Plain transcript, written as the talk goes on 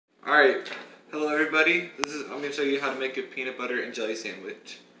Alright, hello everybody. I'm going to show you how to make a peanut butter and jelly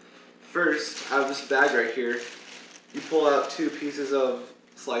sandwich. First, out of this bag right here, you pull out 2 pieces of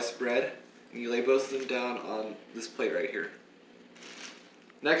sliced bread and you lay both of them down on this plate right here.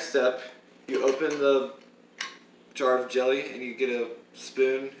 Next step, you open the jar of jelly and you get a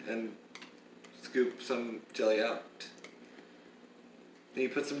spoon and scoop some jelly out. Then you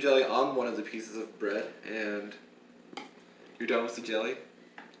put some jelly on one of the pieces of bread and you're done with the jelly.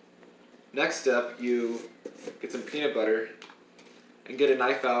 Next step, you get some peanut butter and get a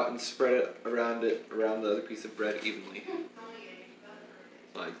knife out and spread it around the other piece of bread evenly.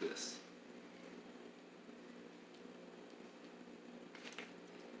 Like this.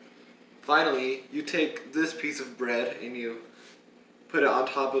 Finally, you take this piece of bread and you put it on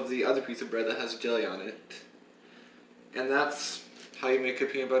top of the other piece of bread that has jelly on it. And that's how you make a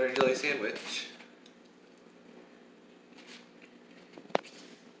peanut butter and jelly sandwich.